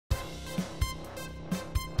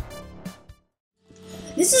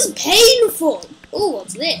This is painful. Oh,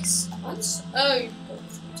 what's this? Oh,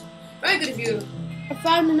 very good of you. I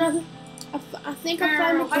found another. I think I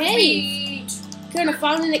found a cave. Kieran, I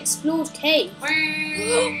found an explored cave.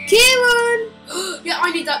 Kieran! Yeah,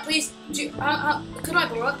 I need that, please. Could I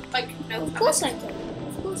borrow it? Like, no. Of course I can.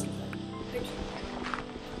 Of course I can. Thank you.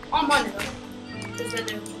 I'll mine it though. Because then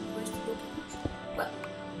there's most people.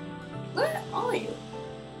 Where are you?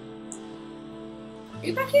 Are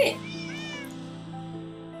you back here?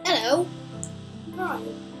 Hello. Where are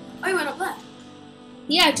you? Oh, you went up there.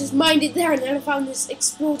 Yeah, I just mined it there and then I found this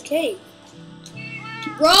explored cave.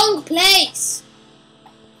 Wrong place.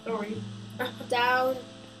 Sorry. Down.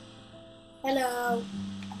 Hello.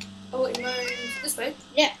 Oh, it goes this way?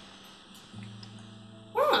 Yeah.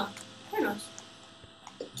 Ah, very nice.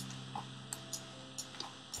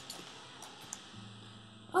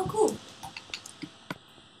 Oh, cool.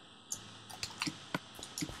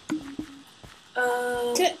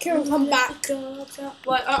 Kieran, come back.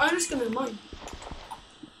 Right, I'm just gonna mine.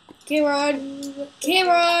 Kieran.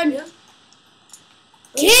 Kieran. Yeah.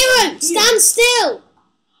 Kieran, stand still.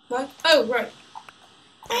 Right. Oh, right.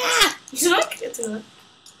 Ah! Should I get to that?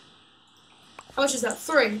 How much is that?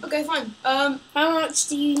 3. Okay, fine. How much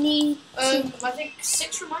do you need? I think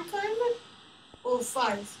 6 from my clan, or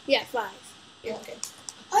 5. Yeah, 5. Yeah, okay.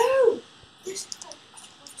 Oh, this.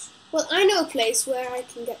 Well, I know a place where I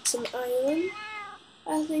can get some iron.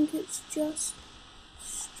 I think it's just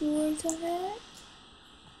straight ahead.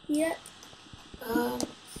 Yep.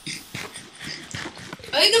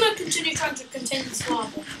 Are you gonna continue trying to contain this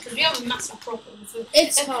lava? Because we have a massive problem.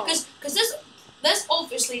 It's hard. Because there's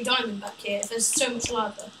obviously diamond back here if there's so much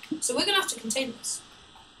lava. So we're gonna have to contain this.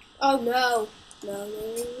 Oh no. No.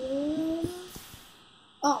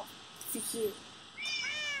 Oh, for you.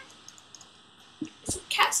 It's a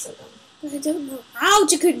cat still down. I don't know how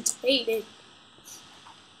to contain it.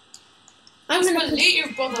 I'm gonna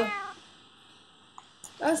leave, brother.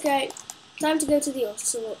 Okay, time to go to the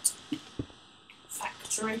ocelot.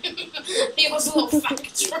 Factory. The ocelot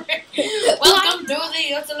factory. Welcome to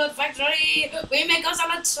the ocelot factory. We make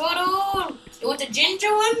ocelot soda. You want a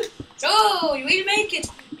ginger one? Sure, we make it.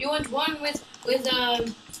 You want one with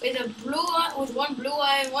a blue eye, with one blue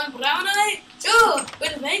eye and one brown eye? Sure,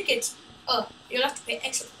 we'll make it. Oh, you'll have to pay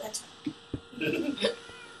extra for that.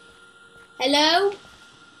 Hello?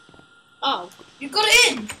 Oh. You got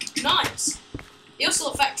it in! Nice! The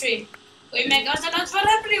ocelot factory. We make ocelots for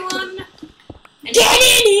everyone! And get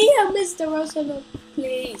in here, Mr. Ocelot,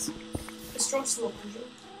 please. Mr. Ocelot, Andrew.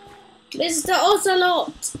 Mr.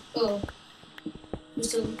 Ocelot! Oh.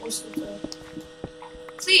 Mr. Ocelot.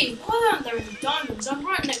 See, why aren't there any diamonds? I'm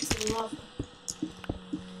right next to the lava.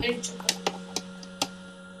 I need to check that.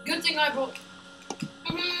 Good thing I brought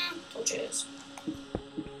torches.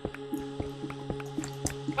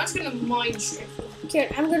 I'm just gonna mine straight for them.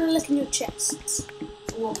 Kieran, I'm gonna look in your chests.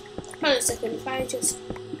 What? Hold on a second, if I just...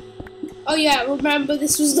 Oh yeah, remember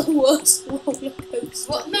this was the worst roller coaster.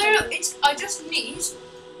 Well, no, I just need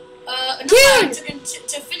enough Kieran! time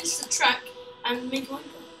to finish the track and make one.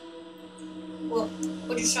 What?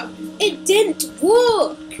 What did you shout? It didn't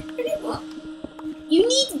work! It didn't work. You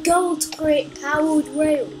need gold to create powered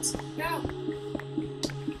rails. No.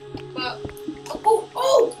 But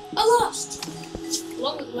oh! I lost.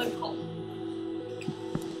 Long as low hole.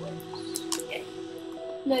 Okay.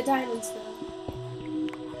 No diamonds now.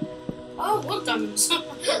 Oh, I want diamonds.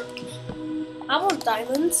 I want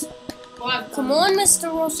diamonds. Well, Come on, Mr.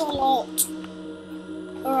 Ocelot.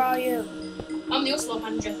 Where are you? I'm the ocelot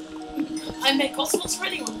manager. I make ocelots for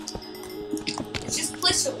anyone. It's just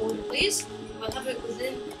place your order, please. I'll have it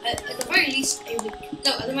within, at the very least, a week.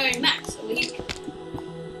 No, at the very max, a week.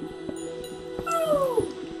 Oh!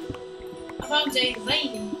 I found a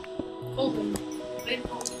vein. Colvin. Vein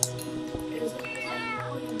Colvin.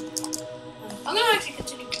 I'm gonna actually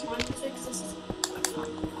continue to mine this because this is quite fun.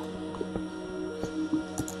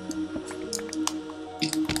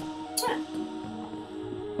 Yeah.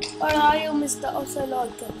 Where are you, Mr.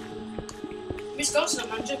 Ocelot? Mr. Ocelot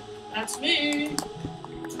Manager, that's me.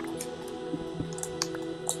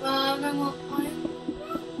 No more iron.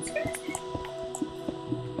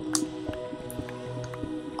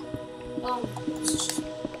 Oh.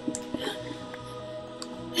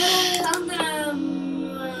 I'm gonna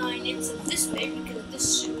mine it this way because this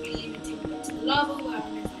should be limiting me to the lava where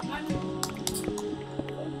I'm in my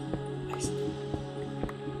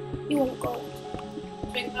You want gold.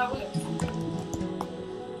 Make that work.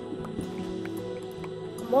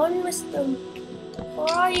 Come on, Mr.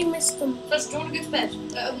 Where are you, Mr. First, do you want to go to bed?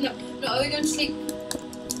 No, are we going to sleep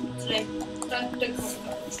today? Don't come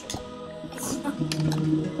on.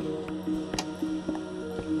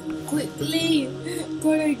 quickly.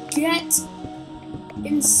 Gotta get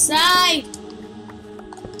inside.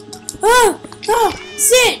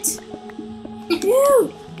 Sit.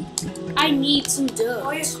 Ew. I need some dirt.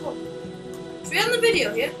 Oh yeah, cool. Should we end the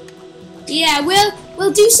video here? Yeah,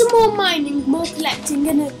 we'll do some more mining, more collecting,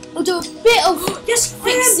 and we'll do a bit of Yes,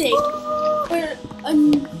 fixing. Bye.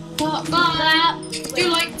 Do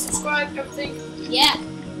like, subscribe, everything. Yeah.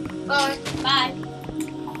 Bye. Bye.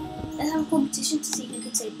 Let's have a competition to see who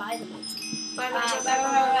can say bye the most. Bye.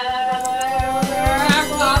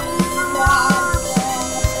 Bye.